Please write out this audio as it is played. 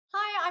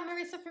I'm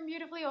Marissa from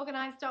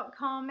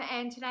beautifulyorganised.com,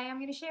 and today I'm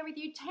going to share with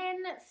you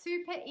 10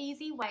 super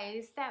easy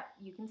ways that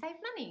you can save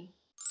money.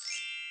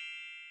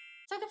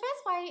 So the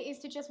first way is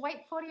to just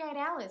wait 48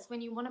 hours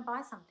when you want to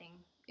buy something.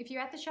 If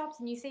you're at the shops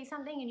and you see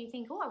something and you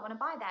think, oh, I want to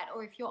buy that,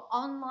 or if you're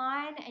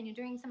online and you're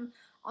doing some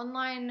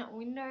online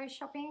window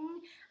shopping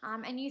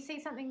and you see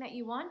something that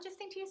you want, just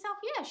think to yourself,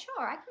 yeah,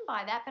 sure, I can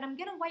buy that, but I'm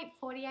going to wait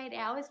 48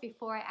 hours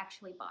before I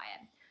actually buy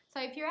it. So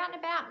if you're out and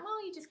about,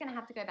 well, you're just going to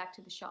have to go back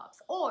to the shops.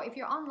 Or if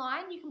you're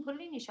online, you can put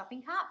it in your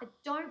shopping cart, but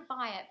don't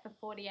buy it for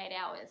 48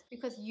 hours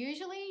because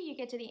usually you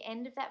get to the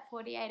end of that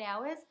 48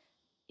 hours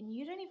and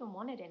you don't even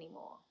want it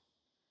anymore.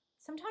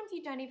 Sometimes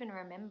you don't even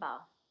remember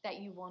that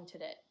you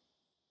wanted it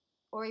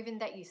or even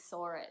that you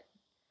saw it.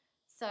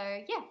 So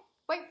yeah,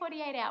 wait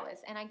 48 hours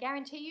and I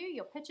guarantee you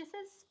your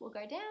purchases will go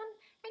down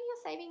and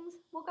your savings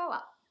will go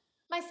up.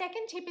 My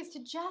second tip is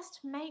to just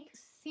make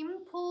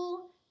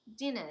simple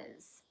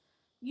dinners.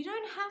 You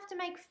don't have to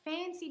make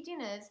fancy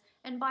dinners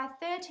and buy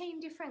 13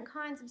 different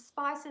kinds of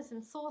spices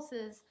and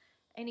sauces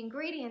and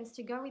ingredients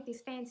to go with this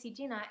fancy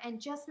dinner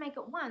and just make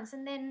it once,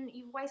 and then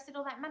you've wasted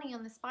all that money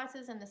on the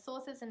spices and the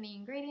sauces and the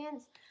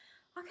ingredients.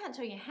 I can't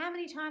tell you how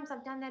many times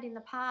I've done that in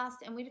the past,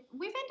 and we've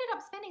ended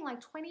up spending like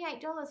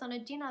 $28 on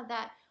a dinner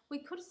that we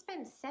could have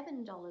spent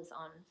 $7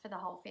 on for the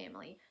whole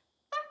family.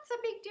 That's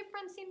a big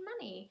difference in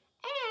money.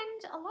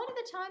 And a lot of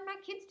the time, my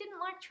kids didn't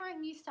like trying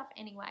new stuff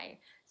anyway.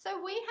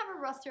 So we have a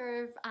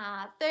roster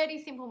of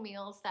 30 simple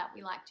meals that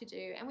we like to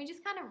do, and we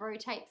just kind of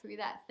rotate through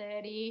that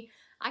 30.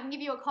 I can give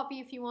you a copy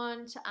if you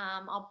want.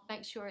 I'll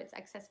make sure it's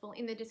accessible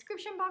in the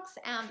description box.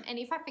 And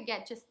if I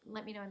forget, just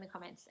let me know in the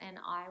comments, and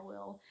I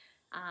will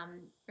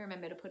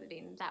remember to put it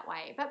in that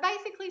way. But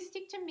basically,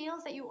 stick to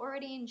meals that you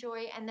already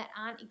enjoy and that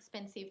aren't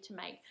expensive to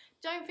make.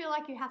 Don't feel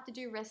like you have to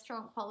do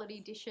restaurant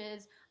quality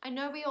dishes. I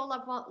know we all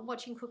love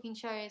watching cooking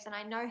shows, and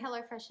I know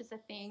HelloFresh is a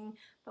thing,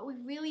 but we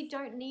really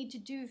don't need to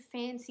do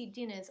fancy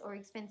dinners or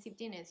expensive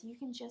dinners. You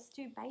can just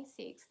do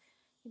basics,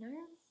 you know,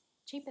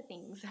 cheaper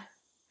things.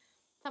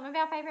 Some of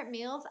our favorite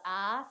meals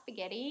are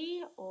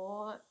spaghetti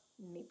or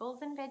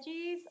meatballs and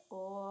veggies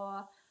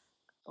or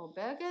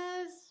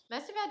burgers.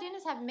 Most of our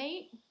dinners have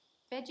meat,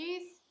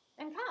 veggies,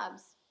 and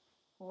carbs,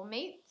 or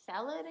meat,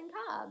 salad, and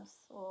carbs,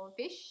 or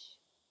fish,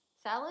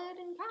 salad,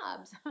 and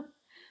carbs.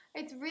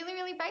 It's really,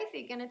 really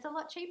basic, and it's a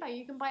lot cheaper.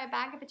 You can buy a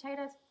bag of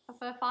potatoes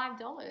for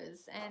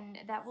 $5, and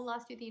that will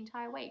last you the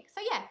entire week.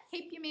 So yeah,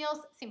 keep your meals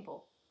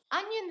simple.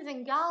 Onions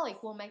and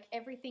garlic will make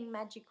everything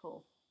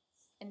magical,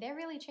 and they're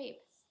really cheap.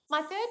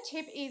 My third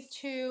tip is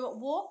to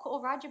walk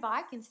or ride your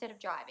bike instead of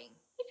driving,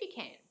 if you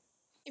can.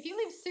 If you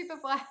live super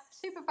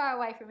far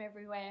away from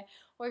everywhere,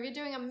 or if you're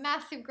doing a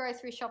massive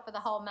grocery shop for the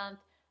whole month,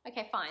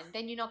 okay, fine,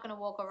 then you're not going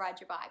to walk or ride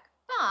your bike.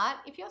 But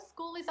if your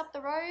school is up the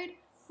road,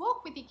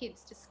 walk with your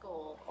kids to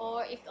school.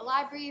 Or if the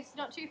library is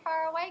not too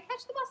far away,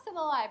 catch the bus to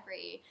the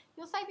library.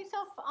 You'll save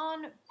yourself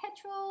on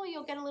petrol,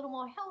 you'll get a little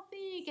more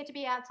healthy, you get to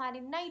be outside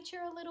in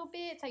nature a little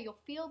bit, so you'll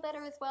feel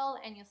better as well,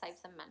 and you'll save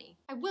some money.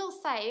 I will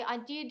say I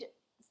did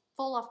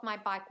fall off my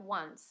bike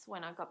once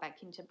when I got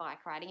back into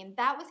bike riding, and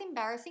that was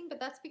embarrassing, but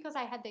that's because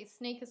I had these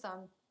sneakers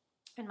on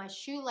and my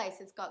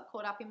shoelaces got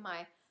caught up in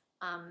my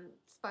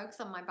spokes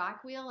on my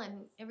bike wheel,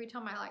 and every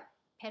time I like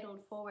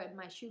pedaled forward,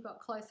 my shoe got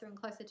closer and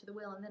closer to the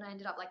wheel, and then I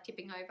ended up like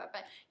tipping over.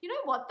 But you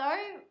know what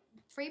though?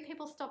 3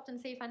 people stopped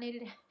and see if I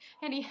needed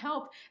any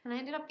help, and I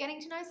ended up getting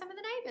to know some of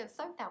the neighbors,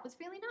 so that was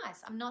really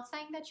nice. I'm not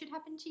saying that should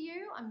happen to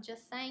you. I'm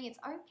just saying it's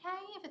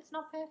okay if it's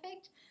not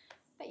perfect,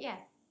 but yeah.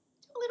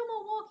 Do a little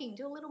more walking,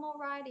 do a little more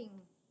riding,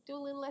 do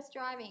a little less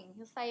driving.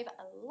 You'll save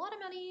a lot of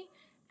money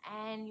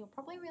and you'll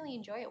probably really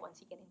enjoy it once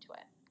you get into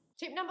it.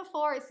 Tip number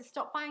 4 is to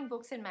stop buying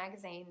books and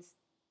magazines.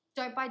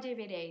 Don't buy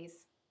DVDs.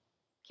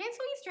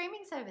 Cancel your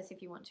streaming service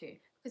if you want to,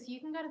 because you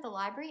can go to the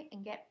library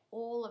and get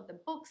all of the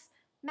books,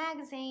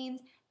 magazines,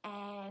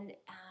 and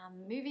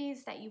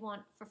movies that you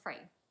want for free.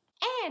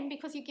 And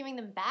because you're giving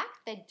them back,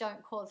 they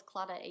don't cause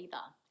clutter either.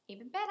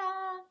 Even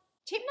better.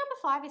 Tip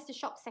number 5 is to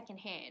shop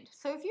secondhand.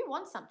 So if you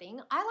want something,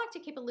 I like to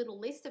keep a little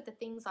list of the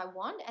things I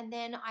want, and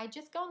then I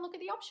just go and look at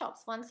the op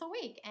shops once a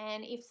week.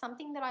 And if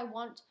something that I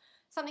want,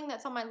 something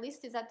that's on my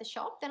list is at the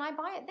shop, then I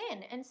buy it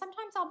then. And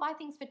sometimes I'll buy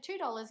things for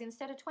 $2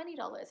 instead of $20.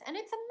 And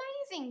it's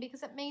amazing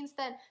because it means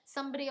that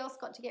somebody else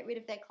got to get rid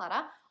of their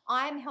clutter.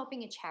 I'm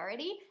helping a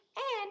charity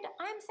and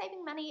I'm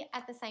saving money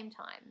at the same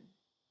time.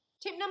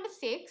 Tip number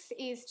 6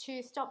 is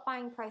to stop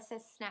buying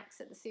processed snacks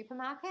at the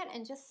supermarket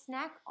and just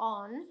snack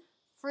on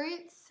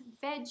fruits,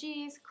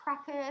 veggies,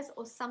 crackers,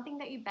 or something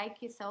that you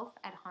bake yourself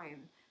at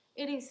home.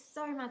 It is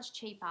so much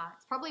cheaper.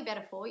 It's probably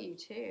better for you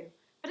too,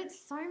 but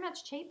it's so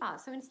much cheaper.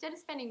 So instead of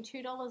spending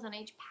 $2 on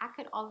each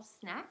packet of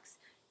snacks,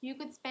 you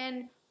could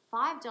spend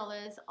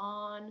 $5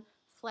 on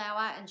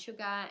flour and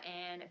sugar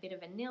and a bit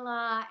of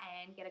vanilla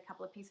and get a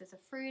couple of pieces of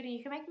fruit, and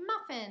you can make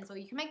muffins or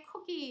you can make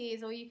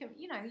cookies or you can,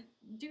 you know,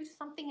 do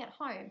something at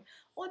home.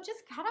 Or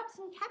just cut up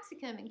some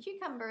capsicum and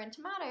cucumber and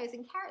tomatoes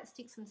and carrot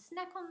sticks and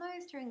snack on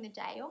those during the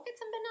day, or get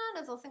some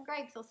bananas or some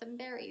grapes or some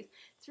berries.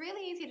 It's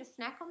really easy to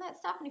snack on that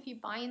stuff, and if you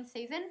buy in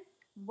season,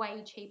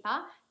 way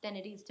cheaper than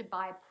it is to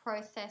buy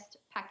processed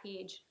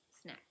packaged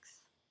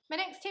snacks. My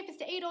next tip is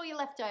to eat all your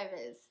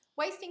leftovers.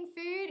 Wasting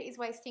food is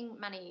wasting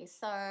money.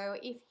 So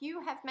if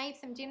you have made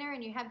some dinner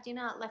and you have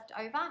dinner left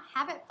over,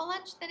 have it for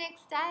lunch the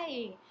next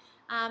day.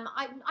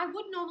 I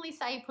would normally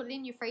say put it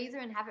in your freezer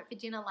and have it for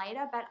dinner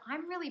later, but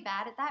I'm really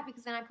bad at that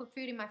because then I put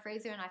food in my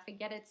freezer and I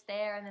forget it's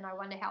there and then I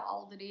wonder how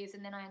old it is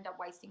and then I end up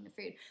wasting the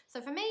food.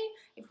 So for me,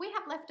 if we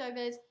have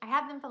leftovers, I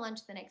have them for lunch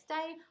the next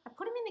day. I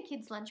put them in the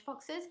kids' lunch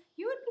boxes.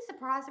 You would be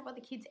surprised at what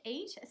the kids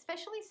eat,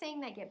 especially seeing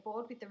they get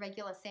bored with the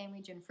regular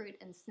sandwich and fruit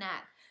and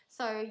snack.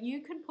 So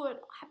you could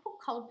I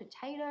put cold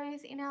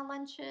potatoes in our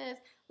lunches,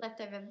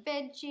 leftover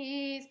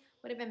veggies,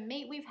 whatever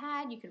meat we've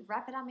had, you could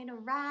wrap it up in a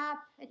wrap.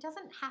 It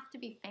doesn't have to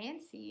be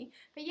fancy,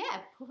 but yeah,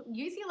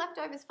 use your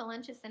leftovers for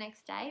lunches the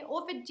next day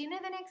or for dinner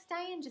the next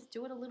day and just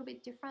do it a little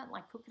bit different,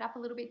 like cook it up a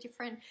little bit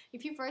different.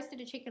 If you've roasted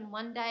a chicken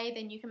one day,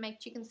 then you can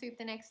make chicken soup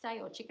the next day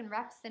or chicken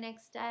wraps the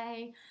next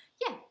day.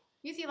 Yeah,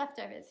 use your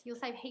leftovers. You'll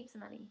save heaps of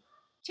money.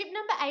 Tip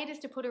number 8 is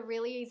to put a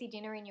really easy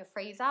dinner in your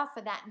freezer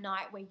for that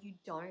night where you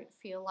don't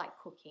feel like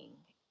cooking.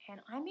 And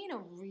I mean a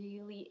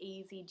really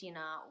easy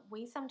dinner.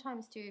 We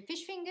sometimes do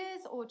fish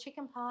fingers or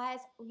chicken pies.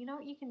 Well, you know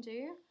what you can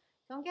do?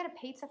 Go and get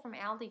a pizza from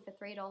Aldi for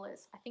 $3.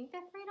 I think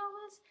they're $3.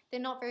 They're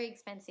not very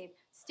expensive.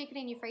 Stick it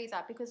in your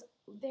freezer because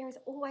there is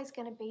always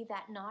going to be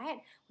that night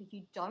where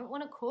you don't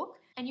want to cook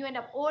and you end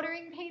up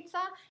ordering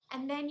pizza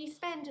and then you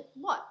spend,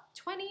 what,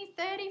 $20,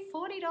 $30,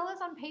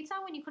 $40 on pizza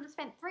when you could have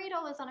spent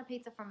 $3 on a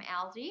pizza from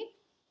Aldi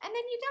and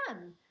then you're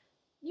done.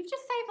 You've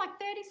just saved like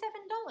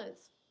 $37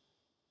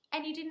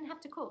 and you didn't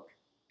have to cook.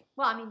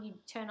 Well, I mean, you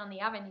turn on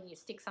the oven and you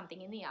stick something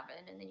in the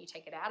oven and then you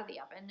take it out of the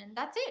oven and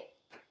that's it.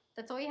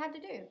 That's all you had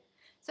to do.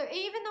 So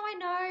even though I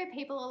know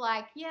people are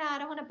like, yeah, I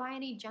don't want to buy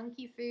any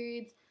junky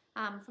foods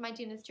for my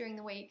dinners during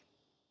the week,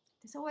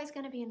 there's always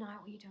going to be a night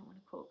where you don't want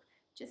to cook.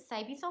 Just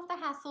save yourself the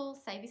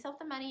hassle, save yourself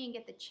the money and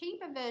get the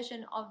cheaper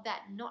version of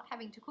that not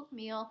having to cook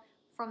meal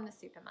from the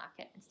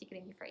supermarket and stick it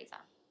in your freezer.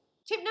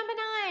 Tip number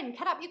 9,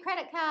 cut up your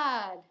credit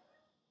card.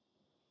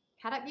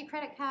 Cut up your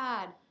credit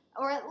card.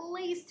 Or at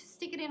least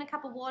stick it in a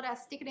cup of water,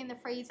 stick it in the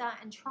freezer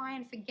and try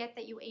and forget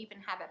that you even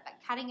have it. But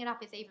cutting it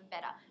up is even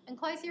better. And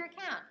close your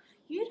account.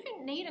 You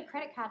don't need a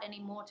credit card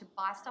anymore to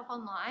buy stuff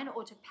online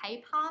or to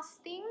pay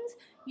past things.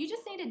 You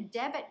just need a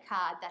debit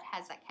card that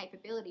has that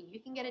capability.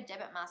 You can get a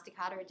debit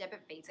MasterCard or a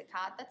debit Visa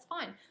card. That's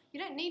fine. You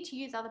don't need to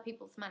use other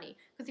people's money.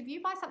 Because if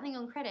you buy something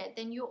on credit,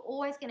 then you're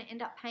always going to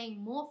end up paying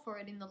more for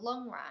it in the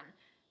long run.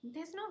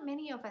 There's not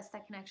many of us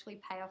that can actually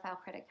pay off our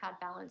credit card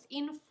balance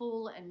in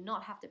full and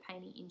not have to pay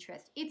any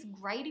interest. It's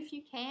great if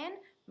you can,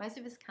 most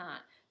of us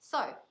can't.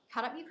 So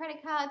cut up your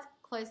credit cards,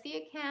 close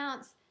the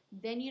accounts,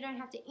 then you don't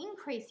have to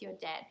increase your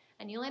debt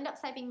and you'll end up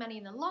saving money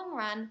in the long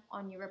run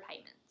on your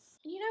repayments.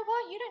 And you know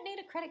what? You don't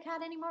need a credit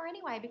card anymore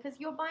anyway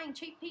because you're buying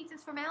cheap pizzas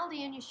from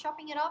Aldi and you're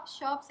shopping at op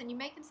shops and you're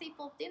making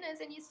seafood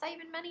dinners and you're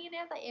saving money in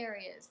other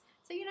areas.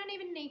 So you don't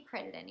even need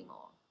credit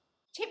anymore.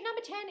 Tip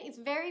number 10 is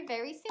very,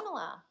 very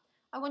similar.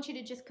 I want you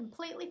to just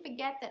completely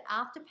forget that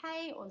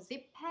Afterpay or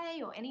Zip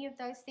Pay or any of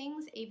those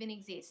things even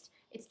exist.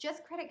 It's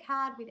just credit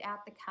card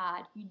without the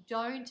card. You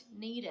don't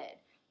need it.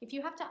 If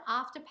you have to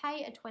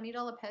Afterpay a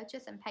 $20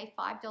 purchase and pay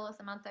 $5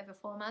 a month over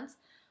 4 months,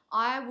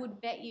 I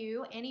would bet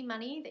you any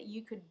money that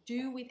you could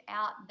do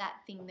without that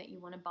thing that you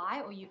want to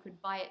buy, or you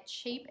could buy it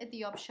cheap at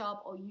the op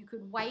shop, or you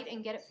could wait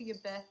and get it for your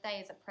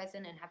birthday as a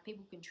present and have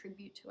people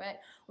contribute to it,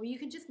 or you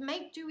could just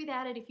make do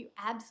without it if you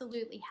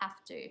absolutely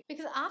have to.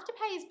 Because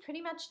Afterpay is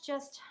pretty much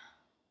just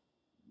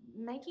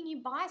making you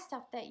buy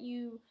stuff that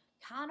you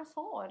can't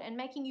afford and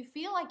making you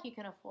feel like you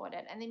can afford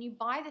it, and then you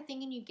buy the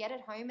thing and you get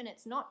it home and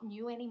it's not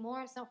new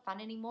anymore, it's not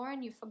fun anymore,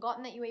 and you've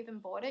forgotten that you even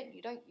bought it and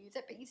you don't use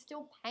it, but you're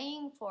still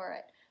paying for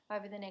it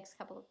over the next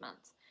couple of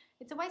months.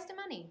 It's a waste of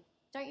money.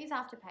 Don't use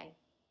Afterpay.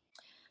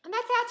 And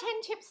that's our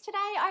 10 tips today.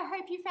 I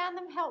hope you found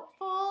them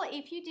helpful.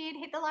 If you did,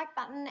 hit the like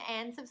button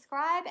and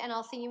subscribe, and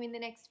I'll see you in the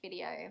next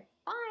video.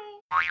 Bye.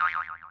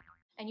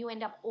 And you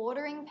end up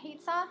ordering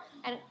pizza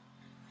and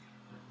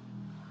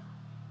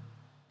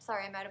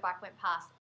sorry, a motorbike went past.